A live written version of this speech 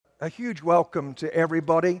a huge welcome to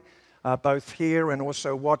everybody, both here and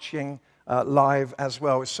also watching live as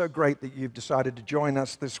well. It's so great that you've decided to join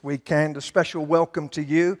us this weekend. A special welcome to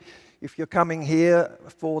you. If you're coming here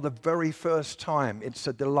for the very first time, it's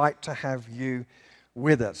a delight to have you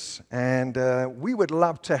with us. And we would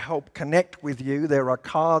love to help connect with you. There are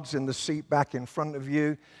cards in the seat back in front of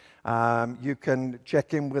you. You can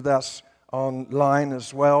check in with us online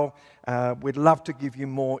as well. We'd love to give you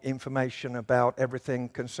more information about everything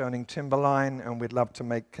concerning Timberline, and we'd love to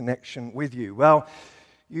make connection with you. Well,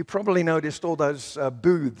 you probably noticed all those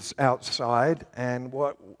booths outside and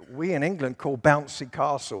what we in England call bouncy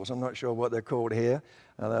castles. I'm not sure what they're called here.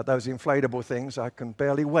 Those inflatable things. I can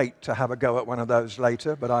barely wait to have a go at one of those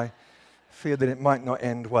later, but I fear that it might not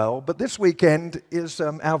end well. But this weekend is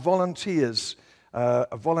our Volunteers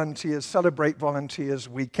Celebrate Volunteers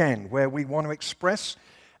Weekend, where we want to express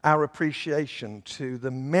our appreciation to the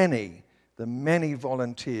many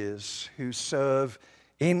volunteers who serve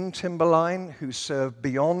in Timberline, who serve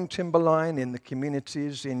beyond Timberline, in the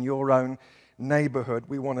communities in your own neighborhood.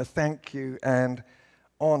 We want to thank you and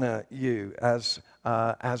honor you as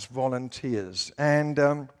volunteers.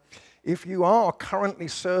 And if you are currently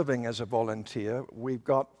serving as a volunteer, we've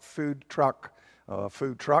got food trucks,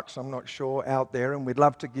 I'm not sure, out there, and we'd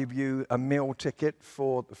love to give you a meal ticket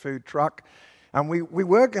for the food truck. And we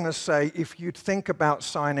were going to say, if you'd think about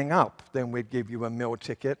signing up, then we'd give you a meal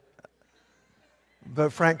ticket.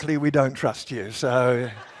 But frankly, we don't trust you, so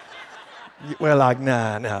we're like,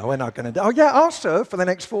 no, we're not going to do. Oh yeah, I'll serve for the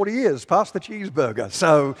next 40 years, pass the cheeseburger.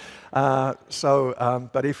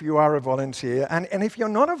 But if you are a volunteer, and if you're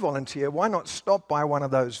not a volunteer, why not stop by one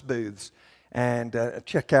of those booths and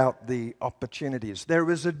check out the opportunities. There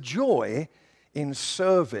is a joy in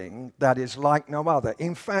serving that is like no other.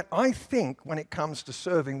 In fact, I think when it comes to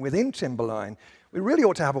serving within Timberline, we really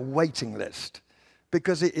ought to have a waiting list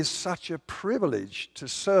because it is such a privilege to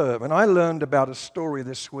serve. And I learned about a story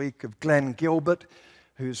this week of Glenn Gilbert,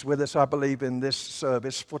 who's with us, I believe, in this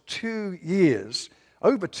service for 2 years,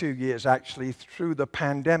 over 2 years actually, through the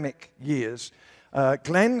pandemic years.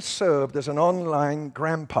 Glenn served as an online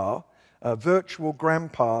grandpa, a virtual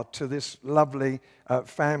grandpa to this lovely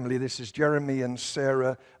family. This is Jeremy and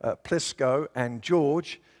Sarah Plisco and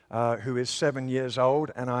George, who is 7 years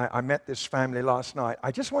old. And I met this family last night.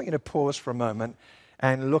 I just want you to pause for a moment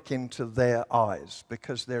and look into their eyes,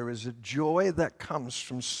 because there is a joy that comes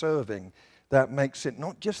from serving that makes it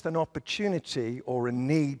not just an opportunity or a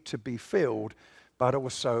need to be filled, but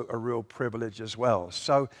also a real privilege as well.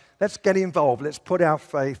 So let's get involved. Let's put our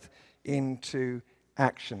faith into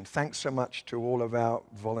action. Thanks so much to all of our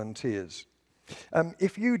volunteers.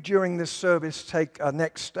 If you, during this service, take a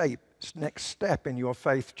next step in your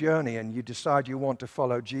faith journey and you decide you want to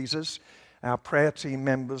follow Jesus, our prayer team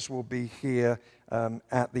members will be here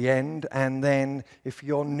at the end. And then if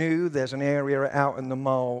you're new, there's an area out in the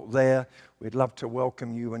mall there. We'd love to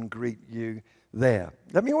welcome you and greet you there.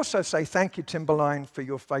 Let me also say thank you, Timberline, for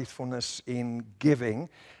your faithfulness in giving.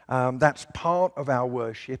 That's part of our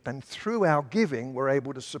worship, and through our giving, we're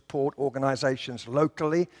able to support organizations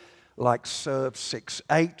locally like Serve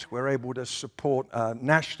 6-8. We're able to support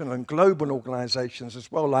national and global organizations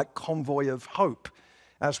as well, like Convoy of Hope.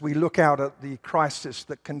 As we look out at the crisis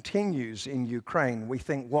that continues in Ukraine, we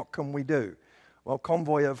think, what can we do? Well,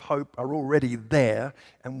 Convoy of Hope are already there,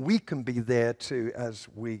 and we can be there too as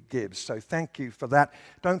we give. So thank you for that.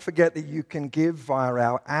 Don't forget that you can give via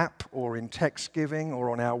our app or in text giving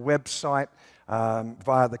or on our website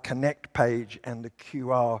via the Connect page and the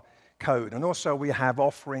QR code. And also we have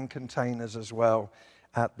offering containers as well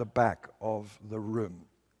at the back of the room.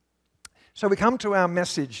 So we come to our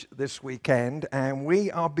message this weekend, and we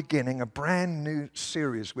are beginning a brand new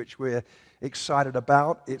series which we're excited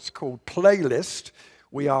about. It's called Playlist.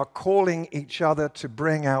 We are calling each other to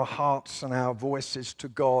bring our hearts and our voices to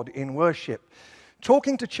God in worship.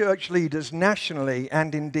 Talking to church leaders nationally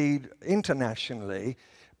and indeed internationally,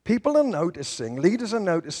 leaders are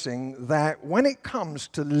noticing that when it comes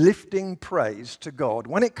to lifting praise to God,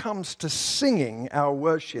 when it comes to singing our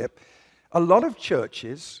worship, a lot of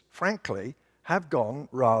churches, frankly, have gone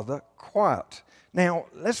rather quiet. Now,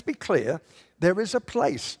 let's be clear. There is a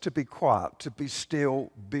place to be quiet, to be still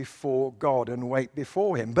before God and wait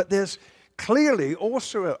before Him. But there's clearly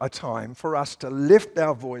also a time for us to lift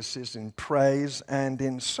our voices in praise and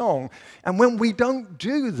in song. And when we don't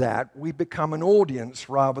do that, we become an audience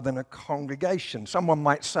rather than a congregation. Someone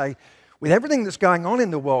might say, with everything that's going on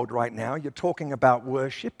in the world right now, you're talking about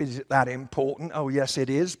worship. Is it that important? Oh, yes,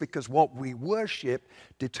 it is, because what we worship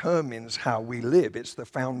determines how we live. It's the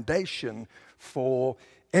foundation for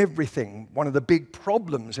everything. One of the big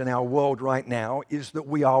problems in our world right now is that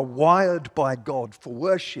we are wired by God for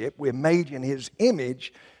worship. We're made in His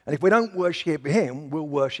image. And if we don't worship Him, we'll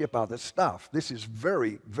worship other stuff. This is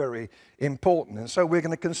very, very important. And so we're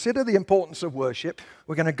going to consider the importance of worship.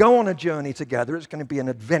 We're going to go on a journey together. It's going to be an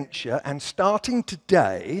adventure. And starting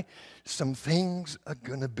today, some things are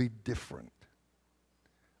going to be different.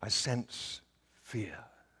 I sense fear.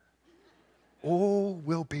 All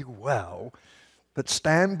will be well, but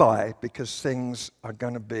stand by because things are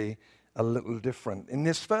going to be a little different. In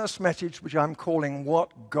this first message, which I'm calling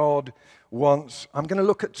What God Wants, I'm going to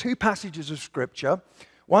look at two passages of Scripture.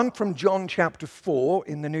 One from John chapter 4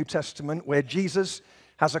 in the New Testament, where Jesus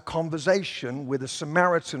has a conversation with a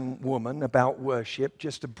Samaritan woman about worship.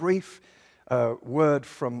 Just a brief word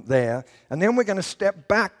from there. And then we're going to step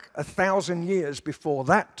back 1,000 years before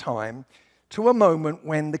that time to a moment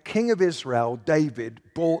when the king of Israel, David,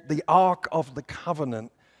 brought the Ark of the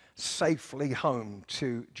Covenant safely home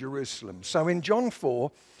to Jerusalem. So in John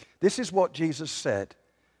 4, this is what Jesus said: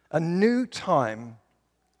 a new time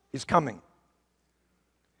is coming.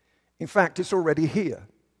 In fact, it's already here.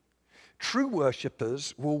 True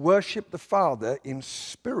worshipers will worship the Father in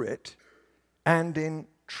spirit and in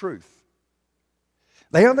truth.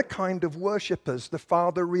 They are the kind of worshipers the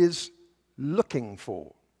Father is looking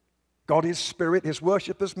for. God is spirit. His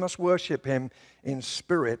worshipers must worship Him in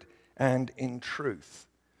spirit and in truth.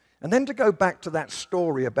 And then to go back to that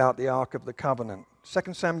story about the Ark of the Covenant,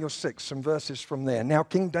 2 Samuel 6, some verses from there. Now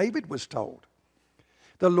King David was told,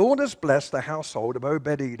 "The Lord has blessed the household of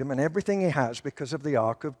Obed-Edom and everything he has because of the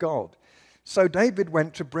Ark of God." So David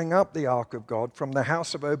went to bring up the Ark of God from the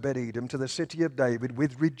house of Obed-Edom to the city of David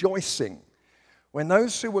with rejoicing. When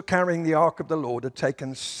those who were carrying the Ark of the Lord had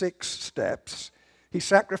taken 6 steps, he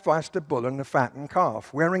sacrificed a bull and a fattened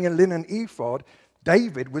calf. Wearing a linen ephod,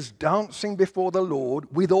 David was dancing before the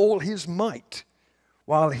Lord with all his might,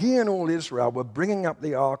 while he and all Israel were bringing up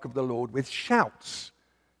the Ark of the Lord with shouts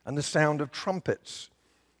and the sound of trumpets.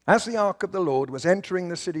 As the Ark of the Lord was entering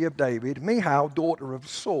the city of David, Michal, daughter of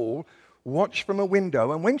Saul, watched from a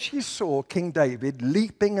window, and when she saw King David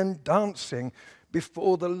leaping and dancing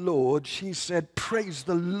before the Lord, she said, "Praise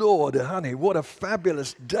the Lord, honey, what a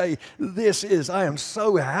fabulous day this is. I am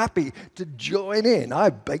so happy to join in. I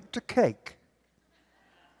baked a cake."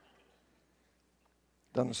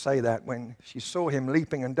 Doesn't say that. When she saw him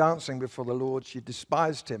leaping and dancing before the Lord, she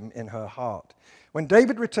despised him in her heart. When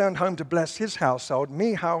David returned home to bless his household,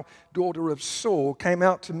 Michal, daughter of Saul, came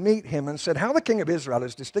out to meet him and said, "How the king of Israel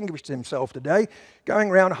has distinguished himself today, going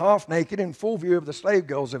around half naked in full view of the slave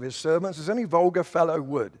girls of his servants, as any vulgar fellow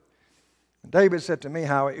would." And David said to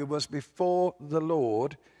Michal, "It was before the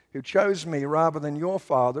Lord who chose me rather than your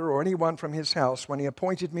father or anyone from his house when he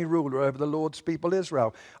appointed me ruler over the Lord's people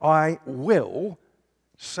Israel. I will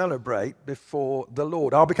celebrate before the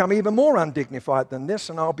Lord. I'll become even more undignified than this,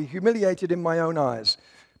 and I'll be humiliated in my own eyes.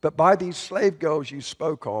 But by these slave girls you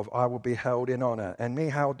spoke of, I will be held in honor." And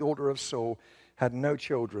Michal, daughter of Saul, had no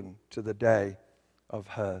children to the day of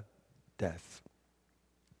her death.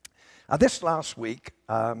 This last week,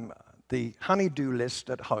 the honey-do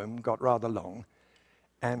list at home got rather long,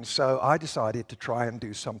 and so I decided to try and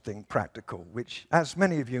do something practical, which, as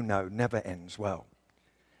many of you know, never ends well.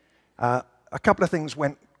 A couple of things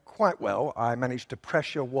went quite well. I managed to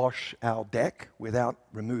pressure wash our deck without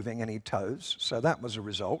removing any toes, so that was a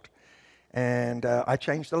result. And I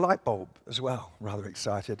changed the light bulb as well. Rather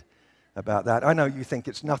excited about that. I know you think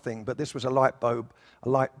it's nothing, but this was a light bulb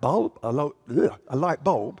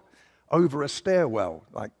over a stairwell,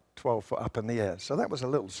 like 12 foot up in the air. So that was a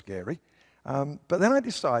little scary. But then I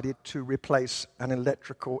decided to replace an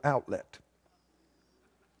electrical outlet.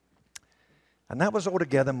 And that was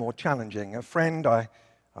altogether more challenging.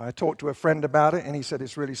 I talked to a friend about it, and he said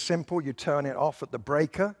it's really simple. You turn it off at the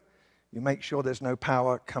breaker, you make sure there's no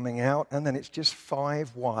power coming out, and then it's just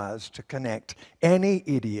 5 wires to connect. Any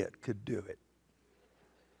idiot could do it.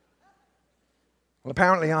 Well,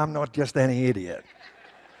 apparently I'm not just any idiot.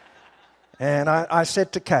 And I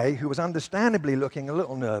said to Kay, who was understandably looking a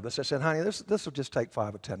little nervous, I said, "Honey, this will just take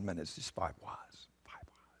 5 or 10 minutes, just 5 wires, 5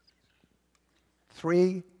 wires."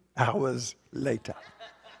 3 hours later.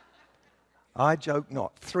 I joke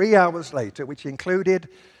not. 3 hours later, which included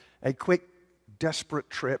a quick, desperate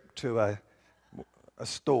trip to a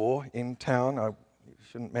store in town. I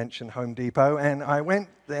shouldn't mention Home Depot. And I went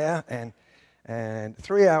there, and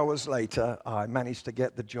 3 hours later, I managed to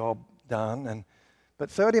get the job done.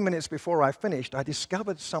 But 30 minutes before I finished, I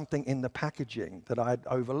discovered something in the packaging that I'd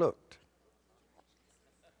overlooked.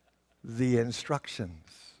 The instructions.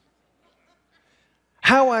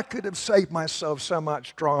 How I could have saved myself so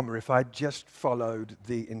much drama if I'd just followed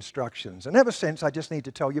the instructions. And ever since, I just need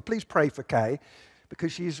to tell you, please pray for Kay,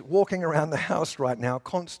 because she's walking around the house right now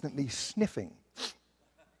constantly sniffing.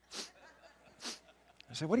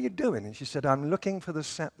 I said, what are you doing? And she said, I'm looking for the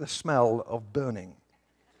smell of burning.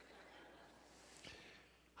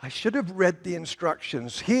 I should have read the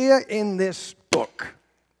instructions. Here in this book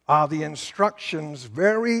are the instructions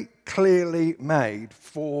very clearly made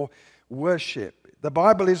for worship. The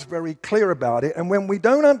Bible is very clear about it, and when we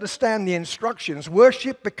don't understand the instructions,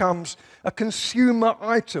 worship becomes a consumer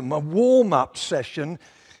item, a warm-up session,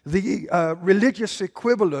 the religious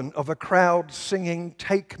equivalent of a crowd singing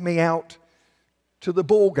 "Take Me Out to the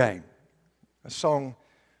Ball Game," a song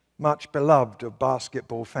much beloved of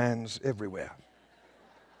basketball fans everywhere.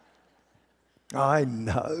 I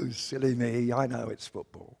know, silly me, I know it's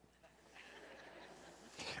football.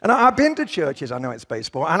 And I've been to churches, I know it's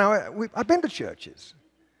baseball, and I've been to churches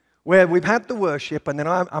where we've had the worship, and then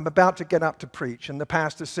I'm about to get up to preach, and the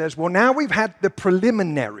pastor says, well, now we've had the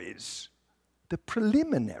preliminaries,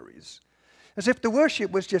 as if the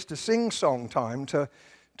worship was just a sing-song time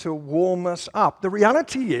to warm us up. The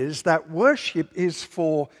reality is that worship is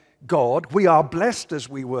for God. We are blessed as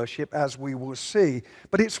we worship, as we will see,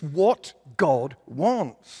 but it's what God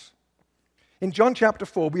wants. In John chapter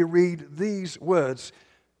 4, we read these words.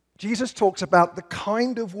 Jesus talks about the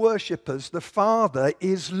kind of worshipers the Father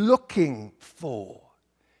is looking for.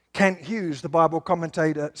 Kent Hughes, the Bible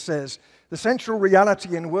commentator, says, the central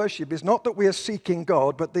reality in worship is not that we are seeking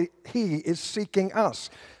God, but that He is seeking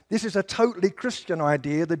us. This is a totally Christian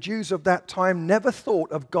idea. The Jews of that time never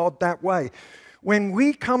thought of God that way. When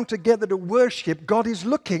we come together to worship, God is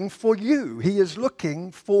looking for you. He is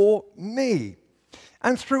looking for me.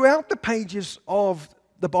 And throughout the pages of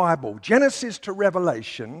the Bible, Genesis to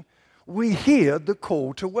Revelation, we hear the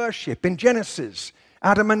call to worship. In Genesis,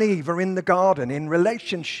 Adam and Eve are in the garden in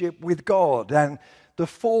relationship with God, and the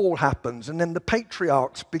fall happens, and then the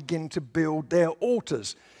patriarchs begin to build their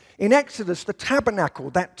altars. In Exodus, the tabernacle,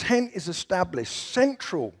 that tent is established,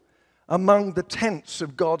 central among the tents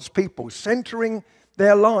of God's people, centering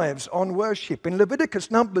their lives on worship. In Leviticus,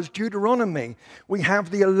 Numbers, Deuteronomy, we have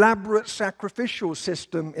the elaborate sacrificial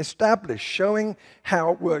system established, showing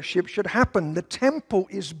how worship should happen. The temple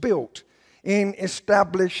is built in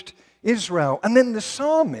established Israel. And then the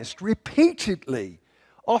psalmist repeatedly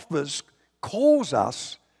calls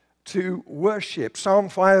us to worship. Psalm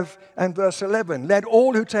 5 and verse 11, let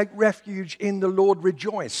all who take refuge in the Lord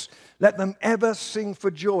rejoice. Let them ever sing for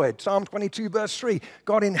joy. Psalm 22 verse 3,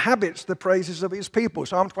 God inhabits the praises of His people.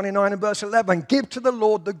 Psalm 29 and verse 11, give to the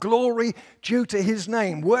Lord the glory due to His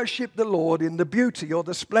name. Worship the Lord in the beauty or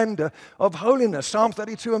the splendor of holiness. Psalm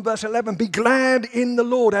 32 and verse 11, be glad in the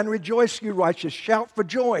Lord and rejoice, you righteous. Shout for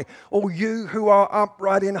joy, all you who are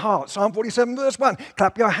upright in heart. Psalm 47 verse 1,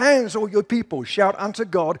 clap your hands, all your people. Shout unto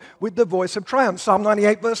God with the voice of triumph. Psalm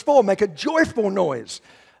 98 verse 4, make a joyful noise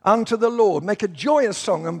unto the Lord. Make a joyous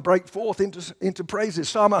song and break forth into praises.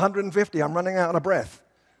 Psalm 150, I'm running out of breath.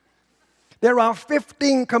 There are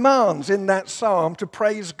 15 commands in that psalm to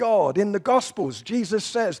praise God. In the Gospels, Jesus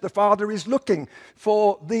says the Father is looking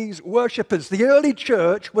for these worshipers. The early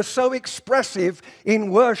church was so expressive in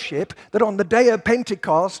worship that on the day of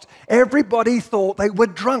Pentecost, everybody thought they were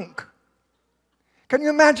drunk. Can you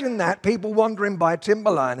imagine that? People wandering by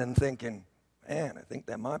Timberline and thinking, man, I think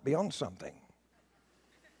they might be on something.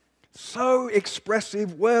 So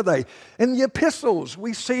expressive were they. In the epistles,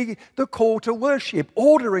 we see the call to worship,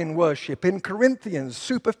 order in worship. In Corinthians,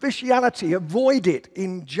 superficiality, avoid it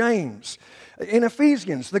in James. In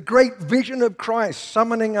Ephesians, the great vision of Christ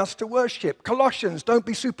summoning us to worship. Colossians, don't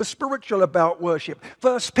be super spiritual about worship.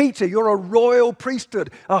 1 Peter, you're a royal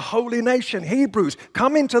priesthood, a holy nation. Hebrews,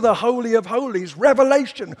 come into the Holy of Holies.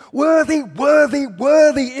 Revelation, worthy, worthy,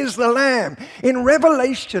 worthy is the Lamb. In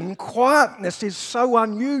Revelation, quietness is so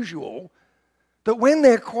unusual that when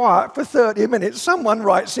they're quiet for 30 minutes, someone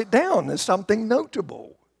writes it down as something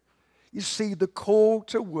notable. You see, the call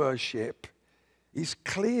to worship is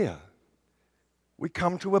clear. We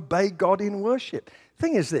come to obey God in worship.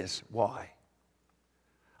 Thing is this, why?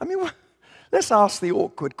 I mean, let's ask the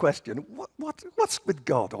awkward question. What's with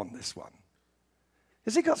God on this one?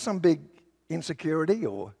 Has He got some big insecurity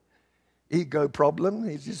or ego problem?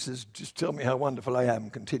 He just says, just tell me how wonderful I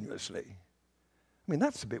am continuously. I mean,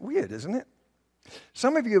 that's a bit weird, isn't it?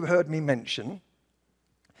 Some of you have heard me mention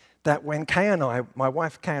that when my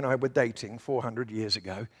wife Kay and I were dating 400 years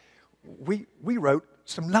ago, we wrote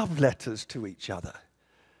some love letters to each other.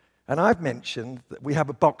 And I've mentioned that we have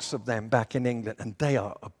a box of them back in England, and they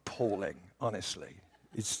are appalling, honestly.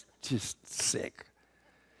 It's just sick.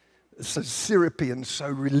 so syrupy and so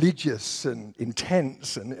religious and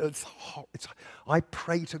intense. And I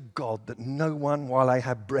pray to God that no one, while I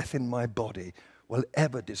have breath in my body, will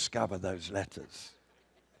ever discover those letters.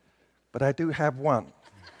 But I do have one.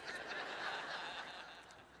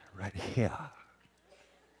 Right here.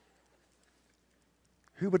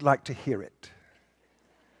 Who would like to hear it?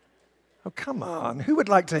 Oh, come on. Who would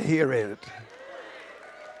like to hear it?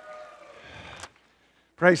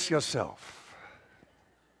 Brace yourself.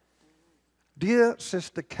 Dear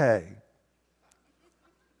Sister Kay,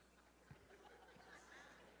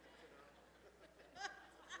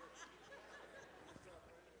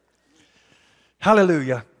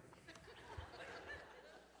 hallelujah.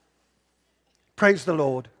 Praise the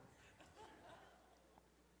Lord.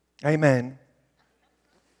 Amen.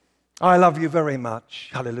 I love you very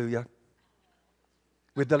much. Hallelujah.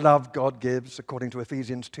 With the love God gives, according to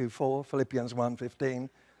Ephesians 2:4, Philippians 1:15,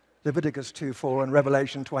 Leviticus 2:4, and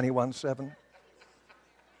Revelation 21:7.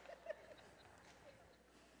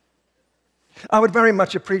 I would very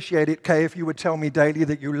much appreciate it, Kay, if you would tell me daily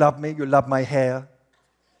that you love me, you love my hair,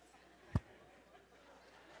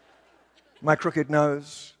 my crooked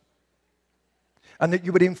nose, and that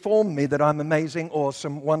you would inform me that I'm amazing,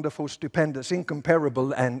 awesome, wonderful, stupendous,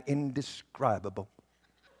 incomparable, and indescribable.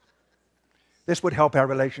 This would help our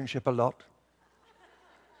relationship a lot.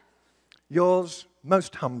 Yours,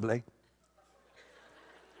 most humbly,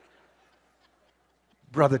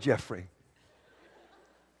 Brother Jeffrey.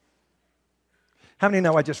 How many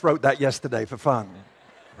know I just wrote that yesterday for fun?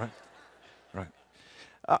 Right? Right.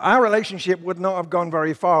 Our relationship would not have gone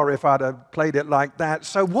very far if I'd have played it like that.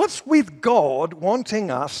 So what's with God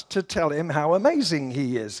wanting us to tell him how amazing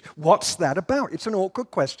he is? What's that about? It's an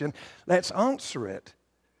awkward question. Let's answer it.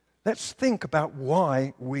 Let's think about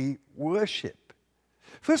why we worship.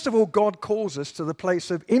 First of all, God calls us to the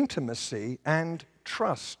place of intimacy and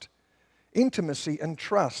trust. Intimacy and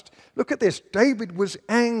trust. Look at this. David was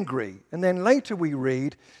angry. And then later we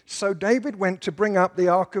read, so David went to bring up the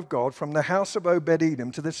ark of God from the house of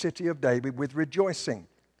Obed-Edom to the city of David with rejoicing.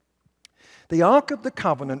 The ark of the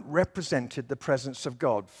covenant represented the presence of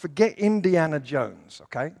God. Forget Indiana Jones,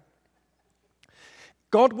 okay?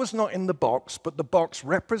 God was not in the box, but the box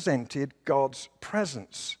represented God's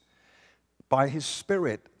presence by his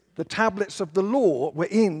Spirit. The tablets of the law were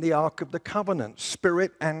in the Ark of the Covenant,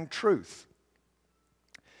 Spirit and truth.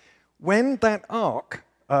 When that ark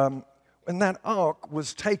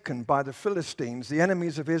was taken by the Philistines, the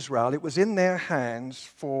enemies of Israel, it was in their hands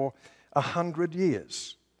for 100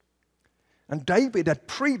 years. And David had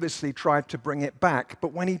previously tried to bring it back,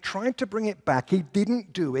 but when he tried to bring it back, he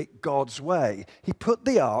didn't do it God's way. He put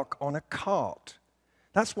the ark on a cart.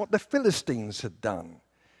 That's what the Philistines had done.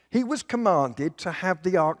 He was commanded to have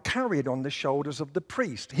the ark carried on the shoulders of the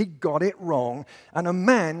priest. He got it wrong, and a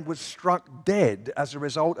man was struck dead as a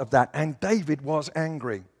result of that, and David was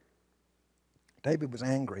angry. David was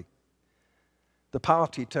angry. The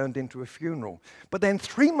party turned into a funeral. But then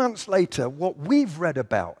 3 months later, what we've read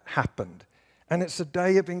about happened, and it's a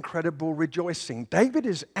day of incredible rejoicing. David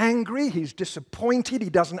is angry, he's disappointed, he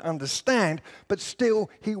doesn't understand, but still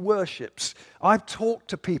he worships. I've talked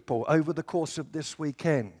to people over the course of this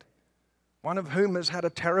weekend, one of whom has had a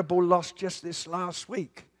terrible loss just this last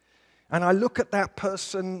week. And I look at that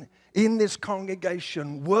person in this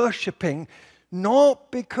congregation worshiping,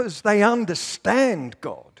 not because they understand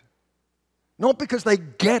God, not because they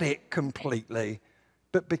get it completely,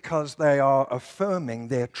 but because they are affirming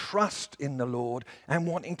their trust in the Lord and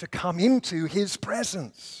wanting to come into his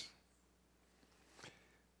presence.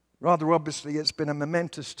 Rather obviously, it's been a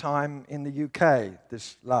momentous time in the UK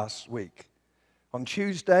this last week. On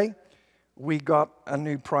Tuesday, we got a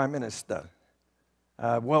new Prime Minister,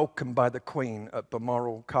 welcomed by the Queen at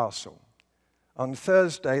Balmoral Castle. On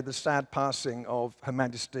Thursday, the sad passing of Her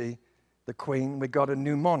Majesty the Queen, we got a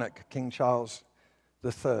new monarch, King Charles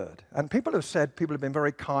III. And people have been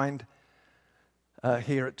very kind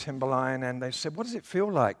here at Timberline, and they said, what does it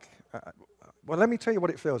feel like? Well, let me tell you what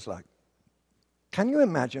it feels like. Can you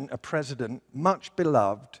imagine a president, much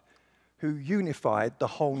beloved, who unified the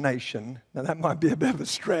whole nation? Now, that might be a bit of a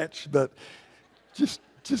stretch, but just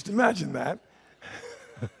imagine that.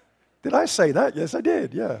 Did I say that? Yes, I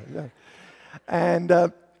did, yeah. And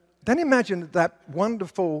then imagine that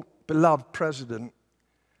wonderful, beloved president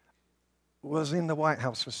was in the White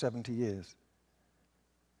House for 70 years.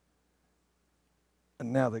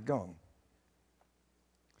 And now they're gone.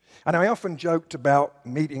 And I often joked about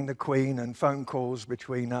meeting the Queen and phone calls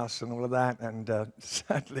between us and all of that. And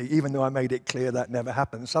sadly, even though I made it clear that never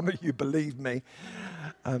happened, some of you believe me.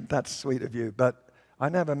 That's sweet of you. But I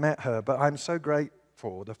never met her. But I'm so grateful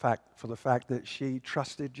for the fact that she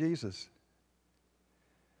trusted Jesus.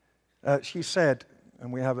 She said,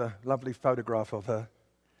 and we have a lovely photograph of her,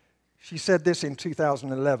 she said this in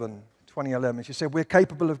 2011. She said, "We're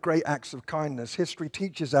capable of great acts of kindness. History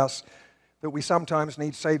teaches us that we sometimes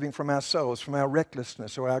need saving from ourselves, from our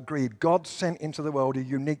recklessness or our greed. God sent into the world a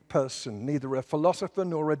unique person, neither a philosopher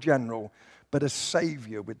nor a general, but a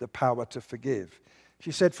savior with the power to forgive."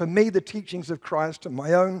 She said, "For me, the teachings of Christ and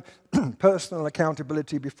my own personal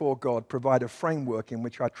accountability before God provide a framework in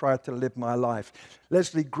which I try to live my life."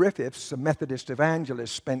 Leslie Griffiths, a Methodist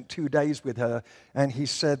evangelist, spent 2 days with her, and he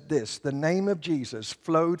said this: "The name of Jesus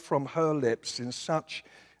flowed from her lips in such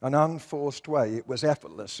an unforced way. It was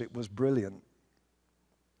effortless. It was brilliant."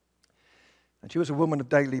 And she was a woman of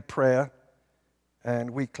daily prayer and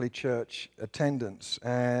weekly church attendance.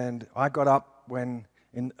 And I got up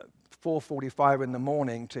in 4:45 in the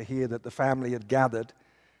morning to hear that the family had gathered,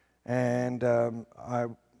 and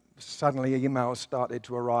suddenly emails started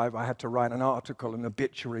to arrive. I had to write an article, an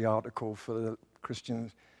obituary article for the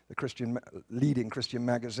leading Christian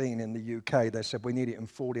magazine in the UK. They said we need it in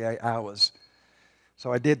 48 hours.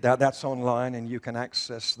 So I did that. That's online, and you can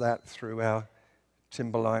access that through our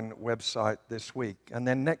Timberline website this week. And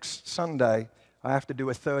then next Sunday, I have to do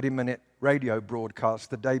a 30-minute radio broadcast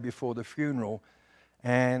the day before the funeral.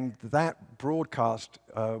 And that broadcast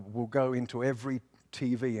will go into every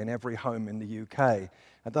TV in every home in the UK.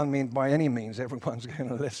 That doesn't mean by any means everyone's going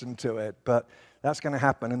to listen to it, but that's going to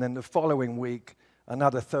happen. And then the following week,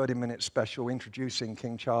 another 30-minute special introducing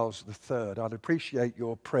King Charles III. I'd appreciate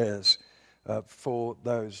your prayers for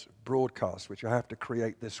those broadcasts, which I have to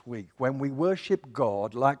create this week. When we worship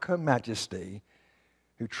God like Her Majesty,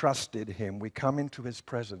 who trusted Him, we come into His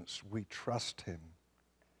presence, we trust Him.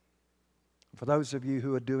 For those of you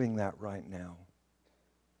who are doing that right now,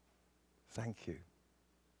 thank you.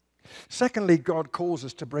 Secondly, God calls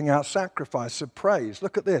us to bring our sacrifice of praise.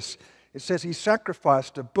 Look at this. It says He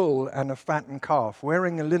sacrificed a bull and a fattened calf.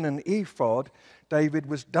 Wearing a linen ephod, David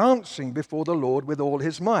was dancing before the Lord with all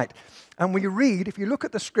his might. And we read, if you look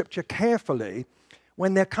at the scripture carefully,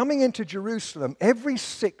 when they're coming into Jerusalem, every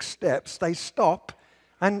 6 steps they stop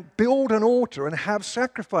and build an altar and have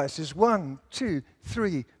sacrifices. 1, 2,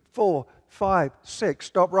 3, 4, 5, 6.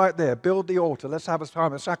 Stop right there. Build the altar. Let's have a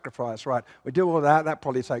time of sacrifice. Right. We do all that. That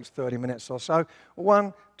probably takes 30 minutes or so.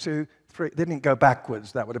 1, 2, 3. They didn't go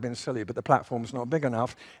backwards. That would have been silly, but the platform's not big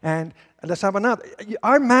enough. And let's have another.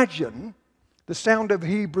 I imagine the sound of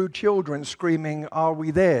Hebrew children screaming, "Are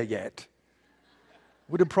we there yet?"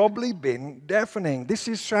 would have probably been deafening. This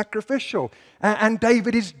is sacrificial. And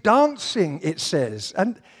David is dancing, it says.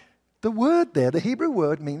 And the word there, the Hebrew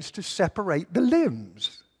word, means to separate the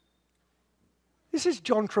limbs. This is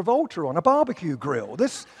John Travolta on a barbecue grill.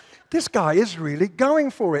 This guy is really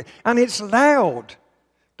going for it. And it's loud.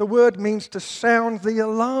 The word means to sound the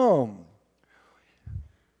alarm.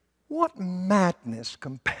 What madness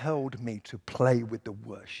compelled me to play with the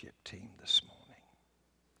worship team this morning?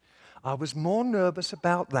 I was more nervous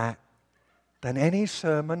about that than any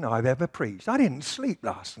sermon I've ever preached. I didn't sleep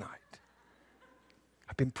last night.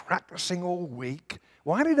 I've been practicing all week.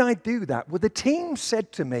 Why did I do that? Well, the team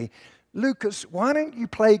said to me, "Lucas, why don't you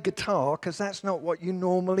play guitar? Because that's not what you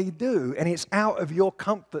normally do, and it's out of your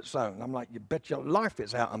comfort zone." I'm like, you bet your life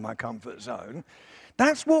it's out of my comfort zone.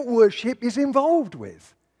 That's what worship is involved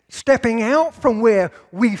with. Stepping out from where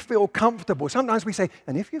we feel comfortable. Sometimes we say,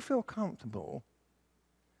 and if you feel comfortable,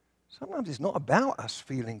 sometimes it's not about us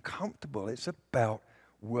feeling comfortable. It's about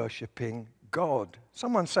worshiping God.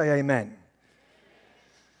 Someone say amen.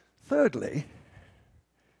 Thirdly,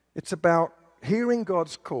 it's about hearing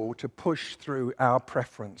God's call to push through our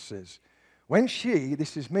preferences. When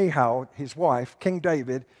this is Michal, his wife, King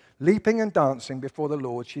David, leaping and dancing before the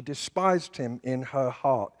Lord, she despised him in her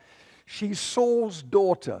heart. She's Saul's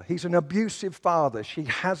daughter. He's an abusive father. She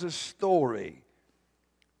has a story.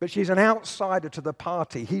 But she's an outsider to the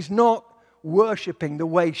party. He's not worshiping the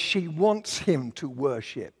way she wants him to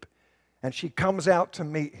worship. And she comes out to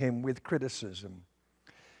meet him with criticism.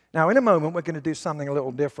 Now, in a moment, we're going to do something a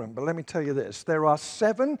little different, but let me tell you this. There are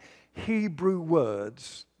 7 Hebrew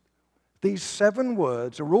words. These 7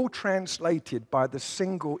 words are all translated by the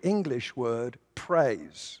single English word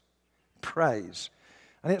praise. Praise.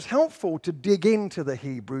 And it's helpful to dig into the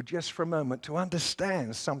Hebrew just for a moment to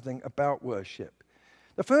understand something about worship.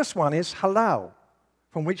 The first one is halal,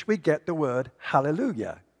 from which we get the word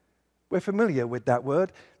hallelujah. We're familiar with that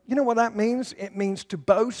word. You know what that means? It means to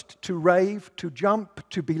boast, to rave, to jump,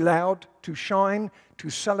 to be loud, to shine, to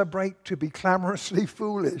celebrate, to be clamorously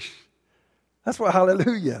foolish. That's what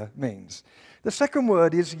hallelujah means. The second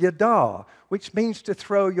word is yada, which means to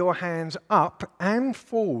throw your hands up and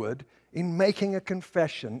forward in making a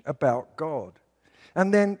confession about God.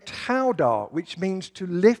 And then tauda, which means to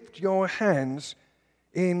lift your hands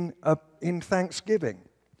in thanksgiving.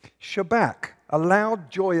 Shabak, a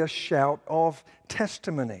loud, joyous shout of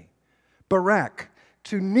testimony. Barak,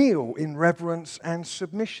 to kneel in reverence and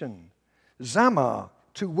submission. Zamar,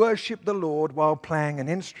 to worship the Lord while playing an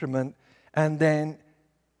instrument. And then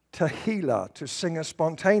Tehillah, to sing a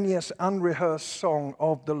spontaneous, unrehearsed song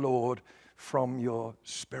of the Lord from your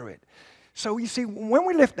spirit. So you see, when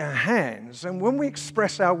we lift our hands and when we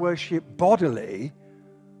express our worship bodily,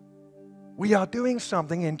 we are doing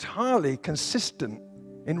something entirely consistent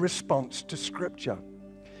in response to Scripture.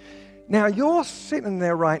 Now, you're sitting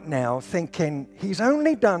there right now thinking, he's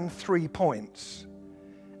only done 3 points,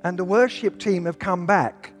 and the worship team have come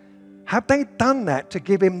back. Have they done that to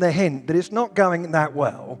give him the hint that it's not going that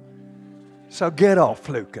well? So get off,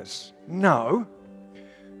 Lucas. No.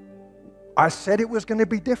 I said it was going to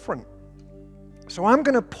be different. So I'm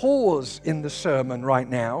going to pause in the sermon right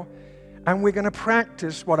now, and we're going to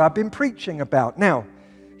practice what I've been preaching about. Now,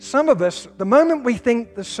 some of us, the moment we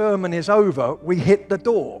think the sermon is over, we hit the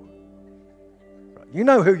door. You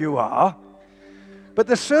know who you are. But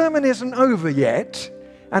the sermon isn't over yet.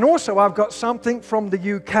 And also, I've got something from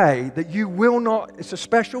the UK that you will not, it's a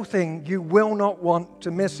special thing, you will not want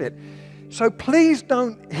to miss it. So please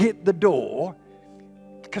don't hit the door,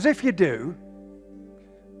 because if you do,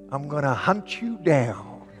 I'm going to hunt you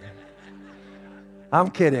down. I'm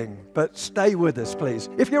kidding, but stay with us, please.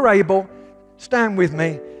 If you're able, stand with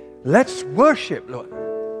me. Let's worship, Lord.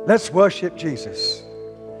 Let's worship Jesus.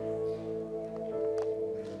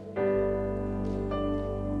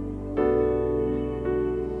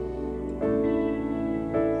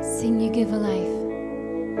 Sing, you give a life.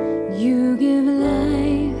 You give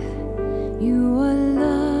life. You are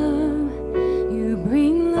love. You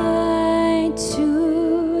bring light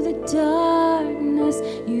to the darkness.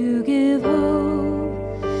 You give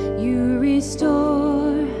hope. You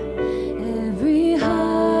restore every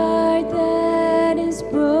heart that is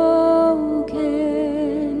broken.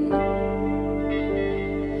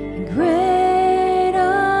 And great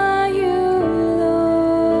are you, Lord.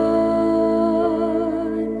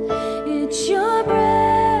 It's your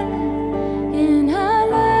breath in our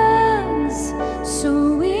lungs,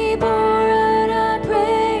 so we pour out our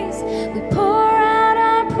praise. We pour out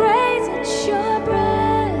our praise. It's your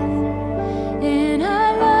breath in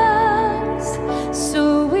our lungs,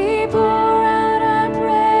 so we pour out our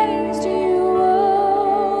praise to you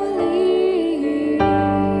only.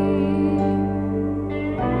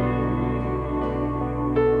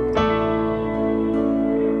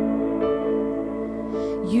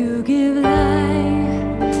 You give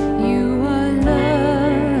life, you are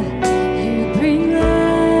love, you bring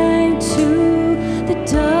light to the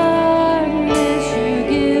darkness, you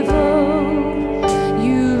give hope,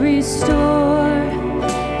 you restore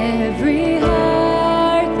every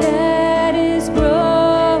heart that is broken.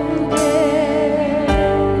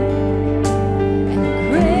 And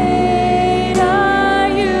great are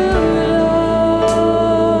you, Lord.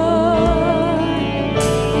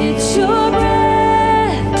 It's your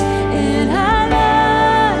breath in our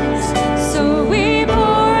lungs, so we pour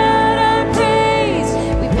out our praise.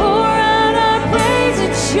 We pour out our praise.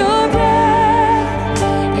 It's your breath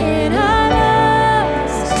in our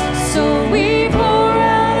lungs, so we pour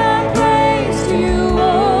out our praise to you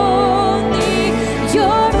only.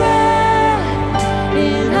 Your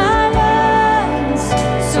breath in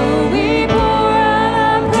our lungs, so we pour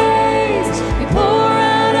out our praise. We pour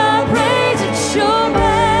out our praise. It's your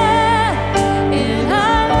breath in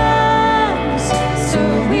our lungs, so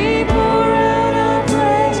we pour out our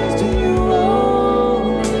praise to you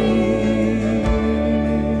only.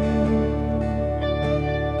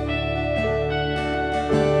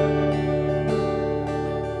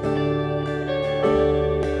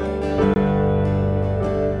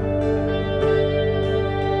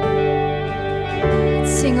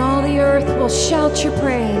 Sing, all the earth will shout your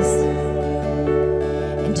praise,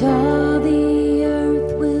 and all the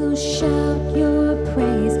earth will shout your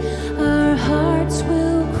praise. Our hearts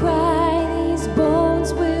will cry, these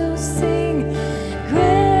bones will sing.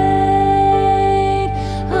 Great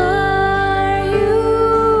are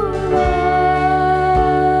you, Lord.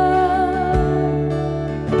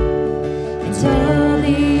 And all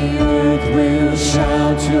the earth will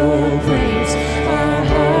shout your praise. Our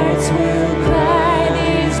hearts will cry,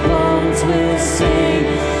 these bones will sing.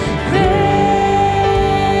 Great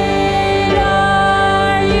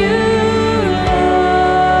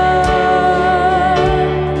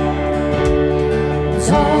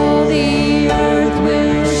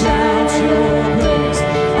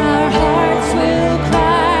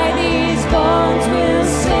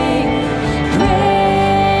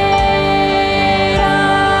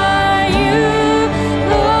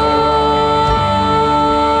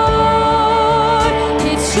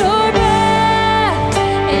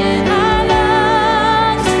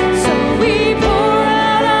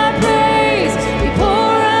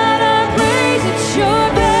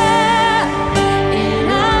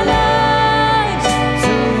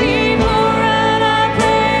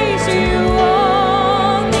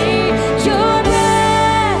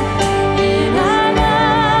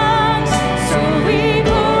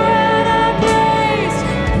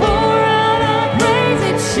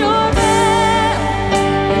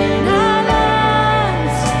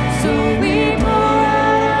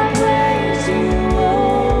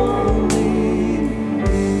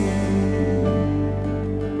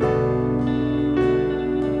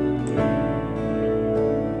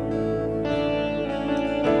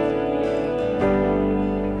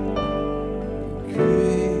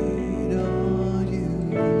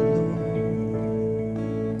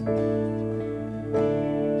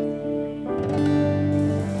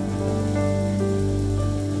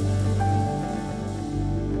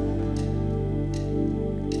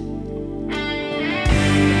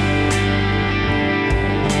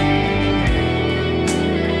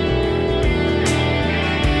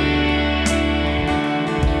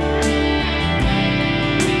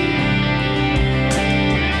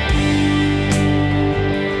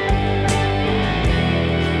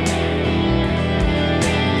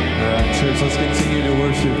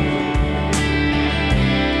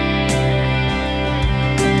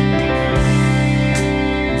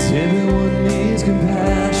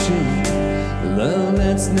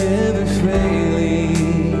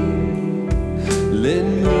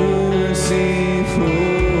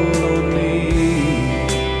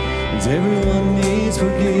Everyone needs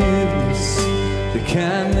forgiveness, the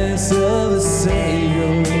kindness of a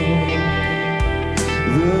Savior,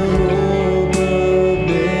 the hope of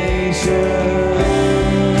nations.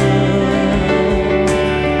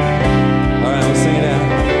 All right, we'll sing it out.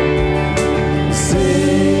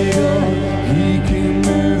 Savior, He can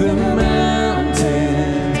move the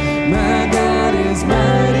mountain. My God is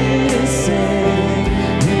mighty to save.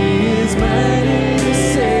 He is mighty to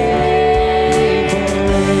save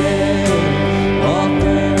forever.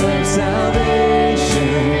 Author of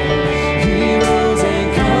salvation, He rose and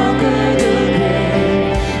conquered the grave.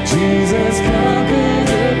 Jesus conquered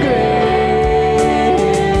the grave.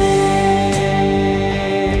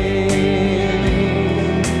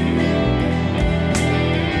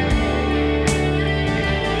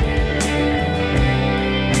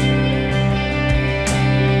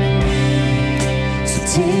 So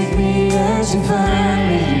take me as you find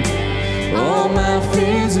me, all my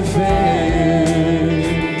fears and failures,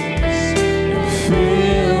 and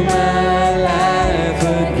fill my life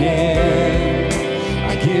again.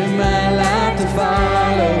 I give my life to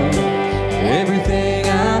follow everything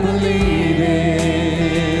I believe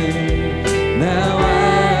in. Now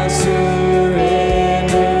I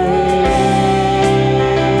surrender.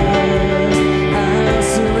 I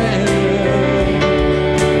surrender.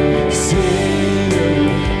 Savior,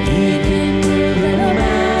 He can move the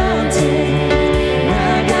mountain.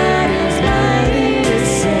 My God is mighty to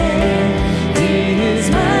save. He is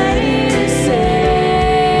mighty to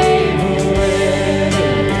save forever.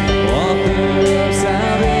 Author of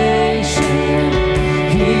salvation,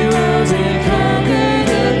 He rose and conquered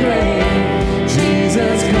the grave.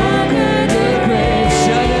 Jesus conquered the grave.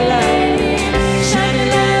 Shine a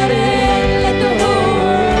light and let the whole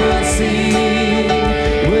world see.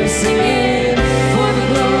 We're singing for the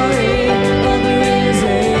glory of the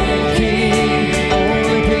risen King,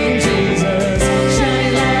 only King Jesus. Shine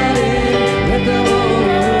a light and let the whole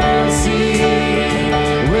world see.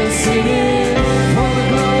 We're singing for the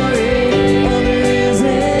glory of the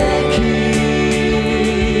risen King.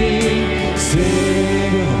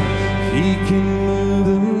 Savior, He can move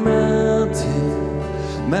the mountain.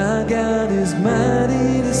 My God is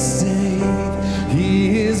mighty to save.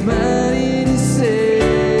 He is mighty to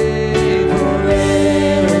save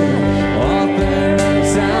forever. Author of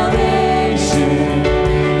salvation,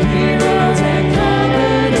 He rose and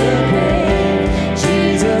conquered the grave.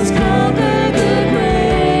 Jesus conquered the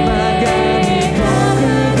grave. My God, He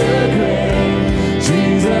conquered the grave.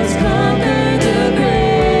 Jesus conquered the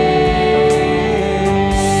grave.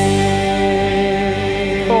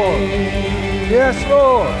 Lord. Yes,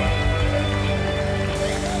 Lord.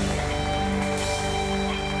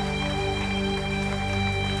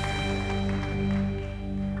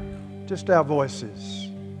 Just our voices.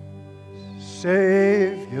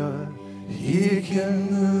 Savior, He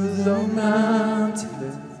can move the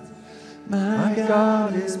mountains. My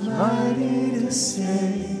God is mighty to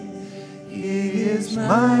save. He is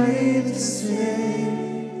mighty to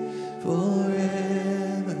save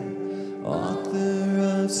forever.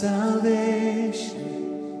 Author of salvation,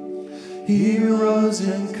 He rose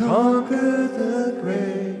and conquered the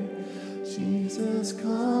grave. Jesus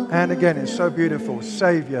conquered. and again, it's so beautiful.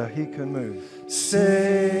 Savior, He can move.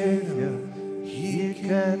 Savior, He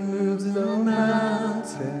can move the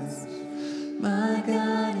mountains. My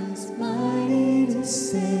God is mighty to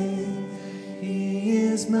save. He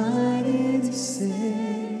is mighty to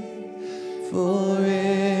save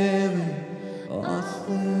forever.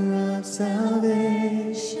 Author of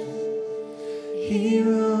salvation, He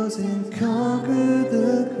rose and conquered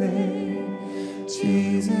the grave.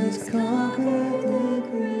 Jesus conquered the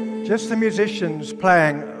grave. Just the musicians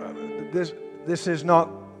playing. This is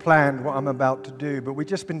not planned what I'm about to do, but we've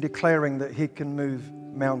just been declaring that He can move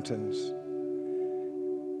mountains.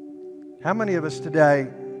 How many of us today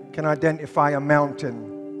can identify a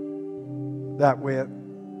mountain that we're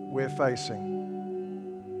facing?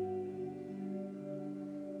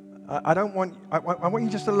 I want you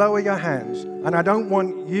just to lower your hands, and I don't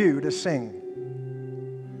want you to sing.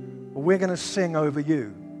 But we're going to sing over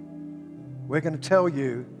you. We're going to tell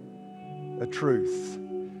you the truth.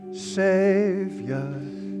 Savior,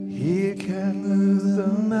 He can move the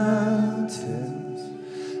mountains.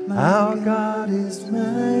 Our God is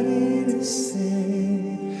mighty to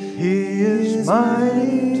save. He is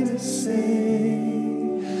mighty to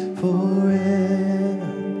save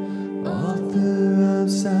forever. Author of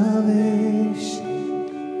salvation,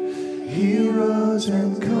 He rose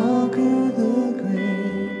and conquered the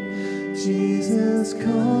grave. Jesus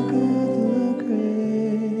conquered the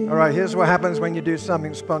grave. all right, here's what happens when you do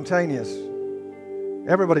something spontaneous.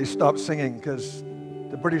 Everybody stops singing because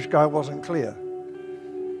The British guy wasn't clear.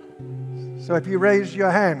 So if you raise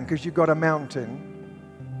your hand because you've got a mountain,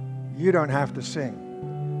 you don't have to sing.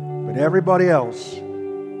 But everybody else,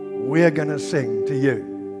 we're going to sing to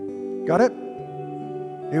you. Got it?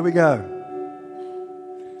 Here we go.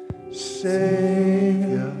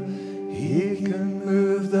 Savior, He can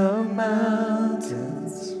move the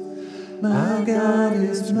mountains. My God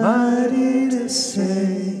is mighty to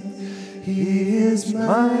save. He is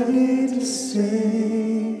mighty to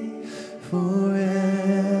save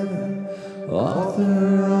forever.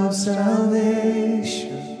 Author of salvation.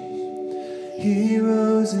 He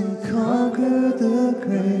rose and conquered the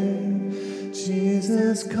grave.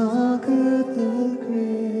 Jesus conquered the grave.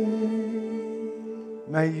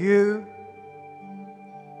 May you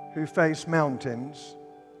who face mountains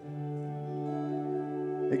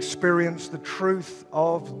experience the truth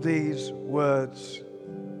of these words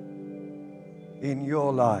in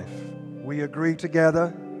your life. We agree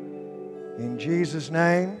together in Jesus'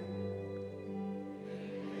 name.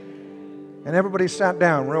 And everybody sat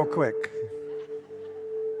down real quick.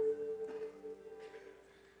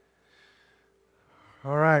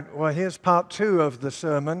 All right, well, here's part 2 of the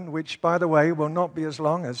sermon, which, by the way, will not be as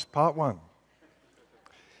long as part 1.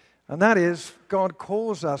 And that is, God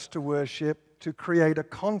calls us to worship to create a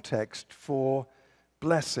context for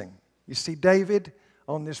blessing. You see, David,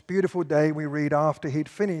 on this beautiful day, we read, after he'd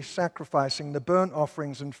finished sacrificing the burnt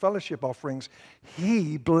offerings and fellowship offerings,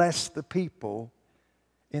 he blessed the people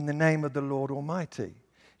in the name of the Lord Almighty.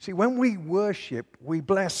 See, when we worship, we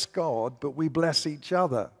bless God, but we bless each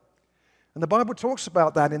other. And the Bible talks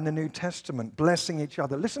about that in the New Testament, blessing each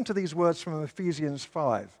other. Listen to these words from Ephesians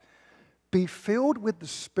 5. Be filled with the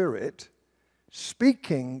Spirit,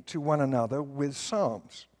 speaking to one another with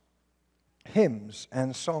psalms, hymns,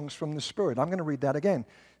 and songs from the Spirit. I'm going to read that again.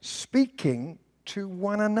 Speaking to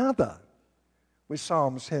one another with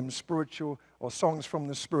psalms, hymns, spiritual or songs from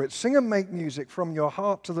the Spirit. Sing and make music from your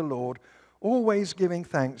heart to the Lord, always giving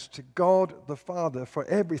thanks to God the Father for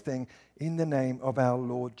everything in the name of our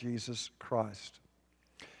Lord Jesus Christ.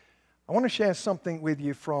 I want to share something with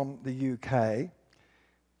you from the UK.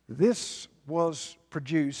 This was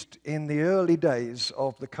produced in the early days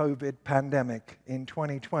of the COVID pandemic in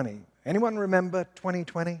 2020. Anyone remember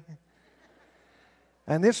 2020?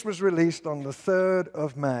 And this was released on the 3rd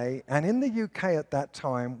of May. And in the UK at that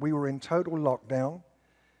time, we were in total lockdown.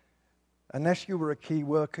 Unless you were a key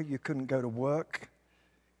worker, you couldn't go to work.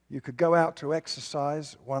 You could go out to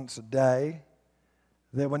exercise once a day.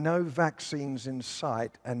 There were no vaccines in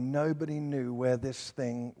sight, and nobody knew where this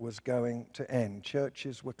thing was going to end.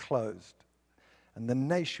 Churches were closed, and the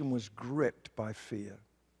nation was gripped by fear.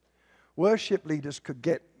 Worship leaders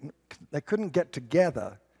couldn't get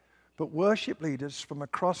together, but worship leaders from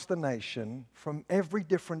across the nation, from every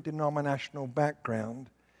different denominational background,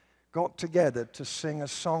 got together to sing a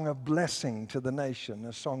song of blessing to the nation,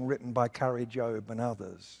 a song written by Carrie Job and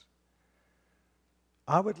others.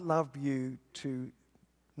 I would love you to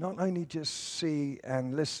not only just see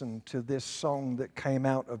and listen to this song that came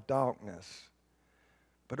out of darkness,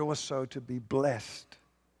 but also to be blessed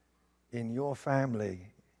in your family,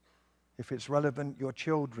 if it's relevant, your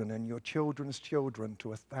children and your children's children to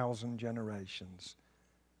 1,000 generations.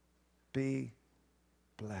 Be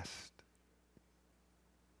blessed.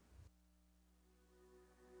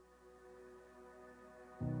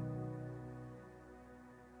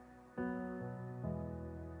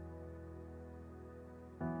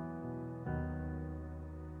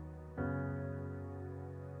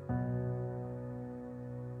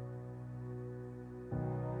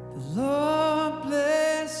 Lord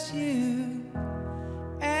bless you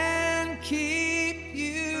and keep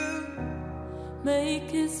you.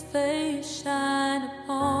 Make His face shine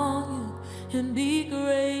upon you and be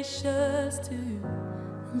gracious to you.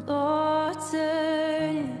 Lord,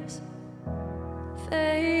 turn His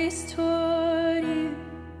face toward you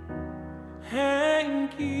And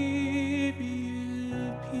give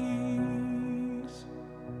you peace.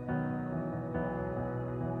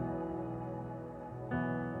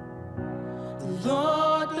 The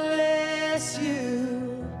Lord bless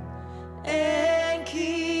you and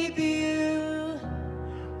keep you.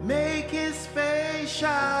 Make His face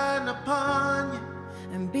shine upon you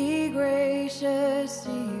and be gracious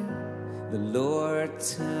to you. The Lord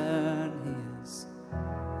turn His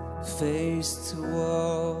face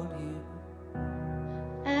toward you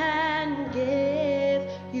and give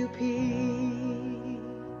you peace.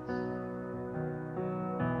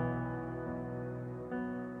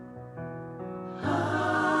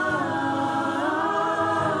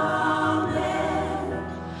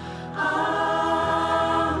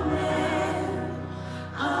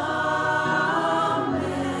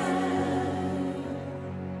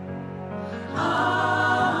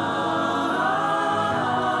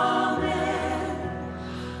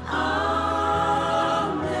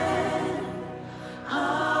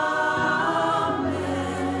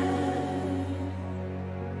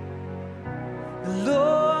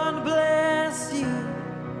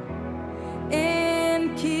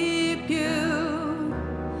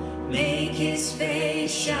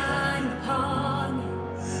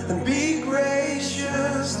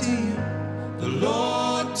 the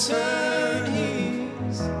Lord turn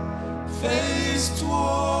his face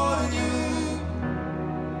toward you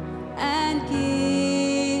and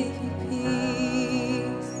give you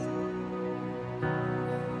peace.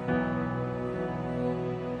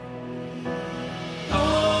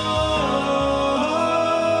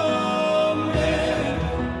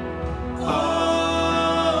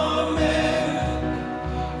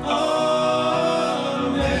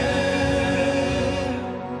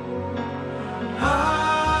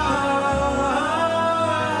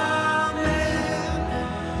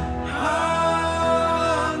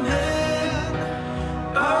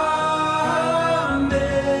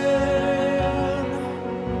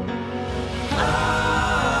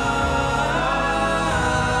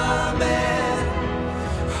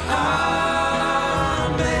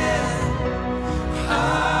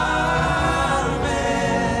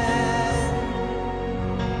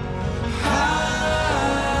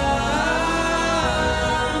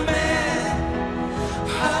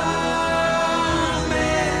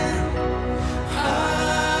 Amen.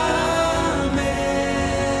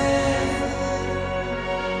 Amen.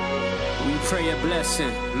 We pray a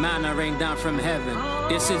blessing, manna rain down from heaven.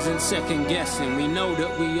 This isn't second guessing, we know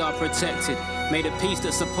that we are protected. May the peace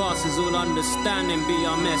that surpasses all understanding be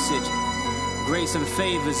our message. Grace and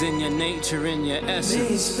favors in your nature, in your May essence.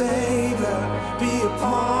 his favor be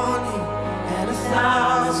upon you and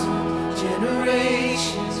 1,000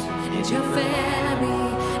 generations, And your family,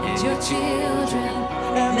 and your children,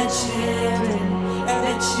 and their children, and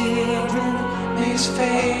their children. May his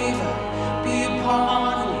favor be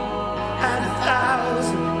upon you and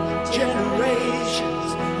 1,000 generations,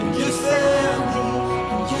 and your family,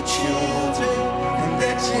 and your children, and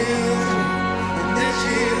their children, and their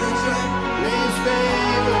children. May his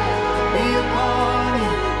favor be upon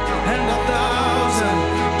you and 1,000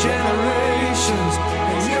 generations,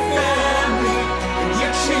 and your family, and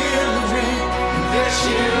your children, and their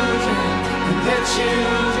children, and their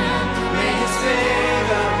children. May his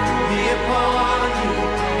favor be upon you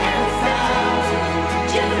and 1,000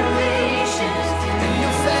 generations, and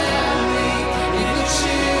your family, and your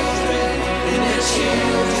children, and their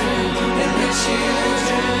children, and their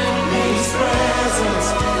children. May his presence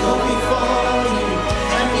go before you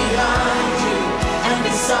and behind you and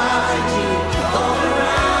beside you, all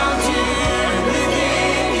around you and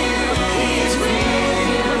within you. He is with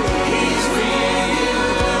you, he is with you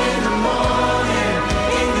in the morning,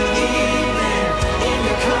 in the evening, in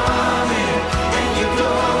your coming and your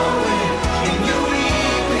going, in your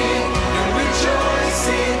weeping and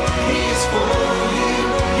rejoicing. He is for you,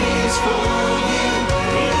 he is for you,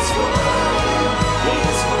 he is for you, he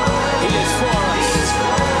is for you. He is for us. He is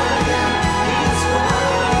for you, he is for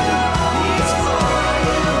you, he is for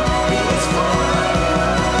you, he is for you.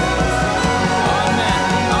 Amen,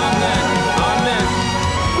 amen, amen.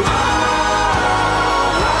 Amen.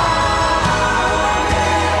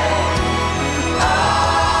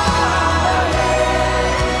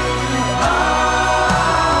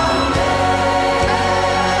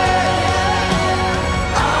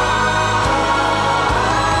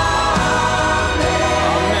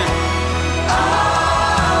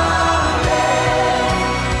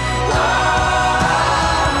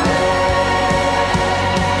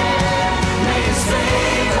 May his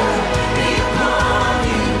favor be upon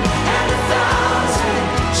you and 1,000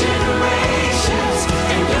 generations,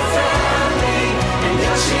 and your family, and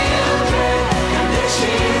your children, and their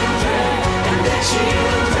children, and their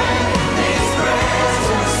children. May his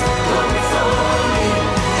presence go before you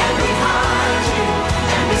and behind you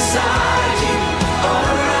and beside you, all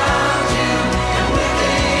around you and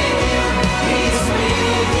within you. He is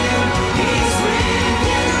with you, he is with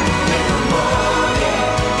you in the morning,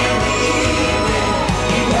 in the evening,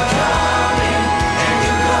 in your coming and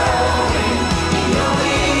your going, in your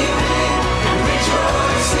weeping and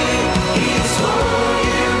rejoicing. He is for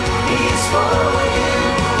you, he is for you,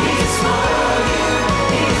 he is for you,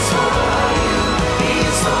 he is for you, he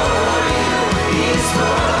is for you, he is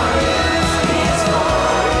for you, he is for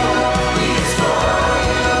you, he is for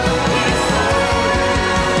you, he is for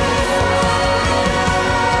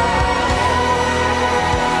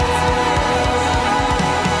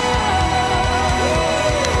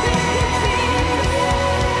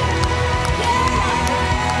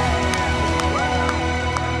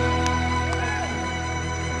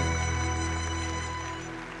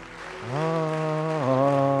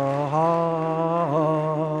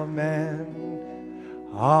Amen.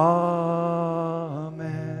 Amen.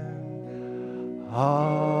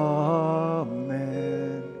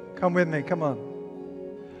 Amen. Come with me, come on.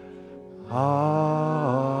 Amen.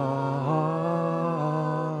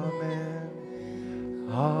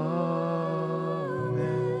 Amen.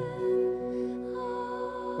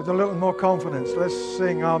 with a little more confidence. Let's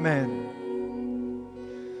sing Amen.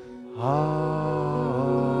 Amen.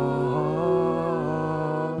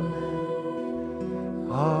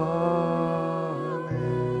 Amen.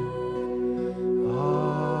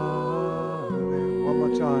 Amen. One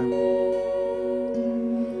more time.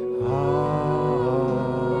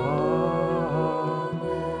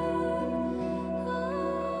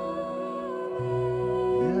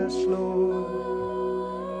 Yes, Lord.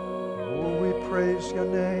 Oh, we praise your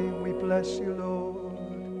name. We bless you, Lord.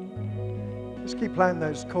 Just keep playing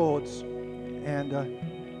those chords. And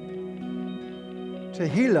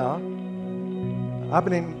Tehillah, I've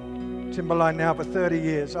been in Timberline now for 30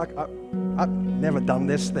 years. I've never done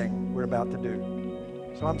this thing we're about to do.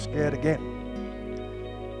 So I'm scared again.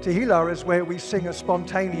 Tehillah is where we sing a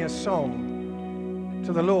spontaneous song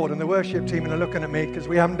to the Lord. And the worship team are looking at me because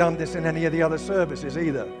we haven't done this in any of the other services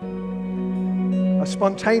either. A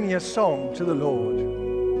spontaneous song to the Lord.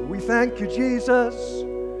 We thank you, Jesus.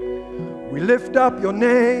 We lift up your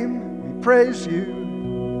name. We praise you.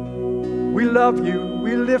 We love you.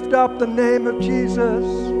 We lift up the name of Jesus.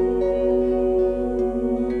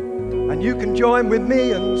 And you can join with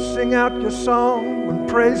me and sing out your song and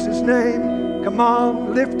praise his name. Come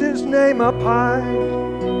on, lift his name up high.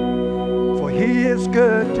 For he is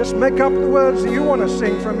good. Just make up the words that you want to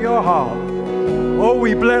sing from your heart. Oh,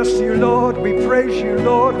 we bless you, Lord. We praise you,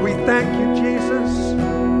 Lord. We thank you, Jesus.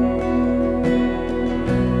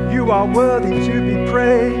 You are worthy to be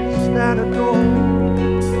praised and adored.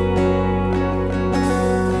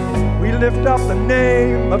 We lift up the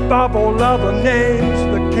name above all other names,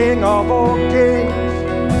 the King of all kings,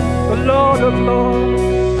 the Lord of lords.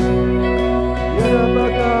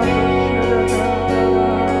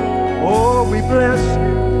 Oh, we bless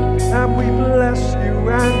you, and we bless you,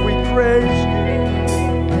 and we praise you.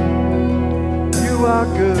 You are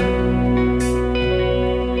good.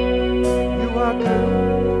 You are good.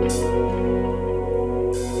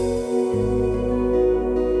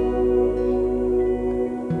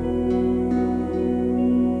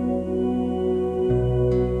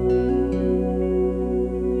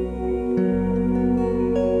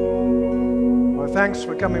 Thanks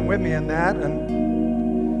for coming with me in that,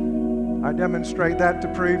 and I demonstrate that to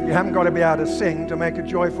prove you haven't got to be able to sing to make a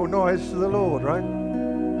joyful noise to the Lord, right?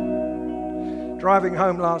 Driving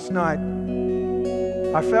home last night,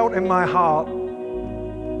 I felt in my heart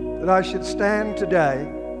that I should stand today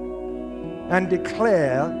and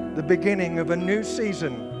declare the beginning of a new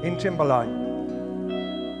season in Timberline.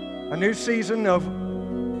 A new season of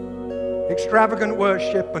extravagant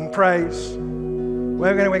worship and praise.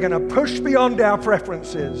 We're going to push beyond our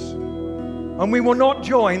preferences, and we will not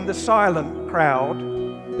join the silent crowd.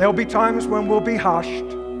 There'll be times when we'll be hushed.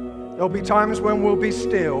 There'll be times when we'll be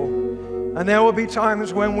still, and there will be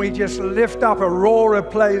times when we just lift up a roar of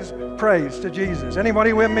praise to Jesus.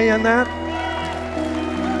 Anybody with me in that?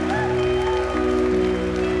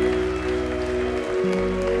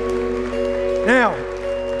 Now,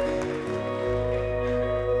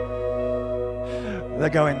 they're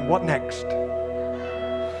going, what next?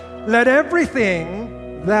 Let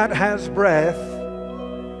everything that has breath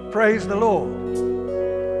praise the Lord.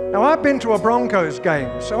 Now, I've been to a Broncos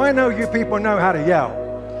game, so I know you people know how to yell.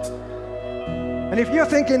 And if you're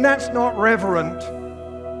thinking that's not reverent,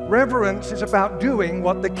 reverence is about doing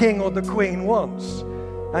what the king or the queen wants.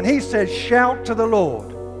 And he says, shout to the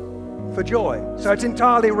Lord for joy. So it's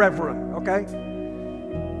entirely reverent, okay?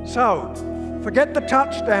 So, forget the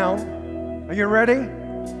touchdown. Are you ready?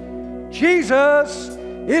 Jesus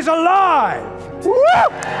is alive. Woo!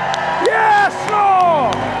 Yes,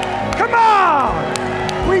 Lord. Come on.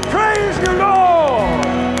 We praise you, Lord.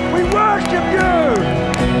 We worship you.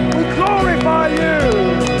 We glorify you.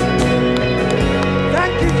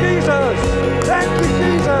 Thank you, Jesus. Thank you,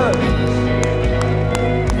 Jesus.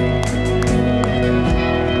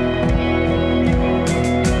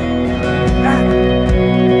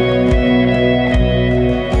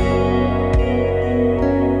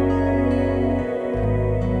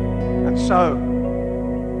 So,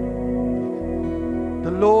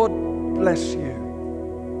 the Lord bless you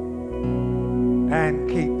and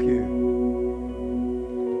keep you.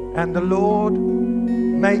 And the Lord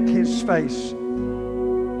make his face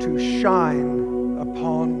to shine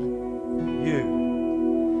upon you.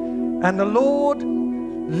 And the Lord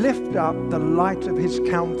lift up the light of his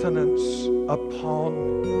countenance upon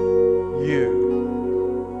you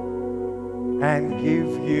and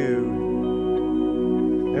give you,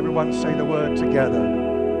 everyone say the word together,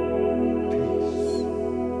 peace.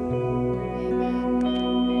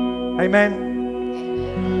 Amen.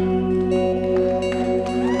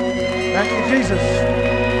 Thank you, Jesus.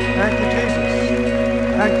 Thank you,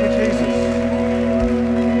 Jesus. Thank you, Jesus.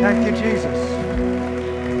 Thank you, Jesus.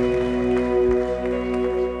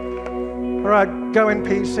 All right, go in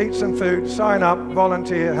peace, eat some food, sign up,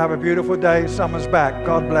 volunteer, have a beautiful day. Summer's back.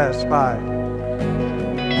 God bless. Bye.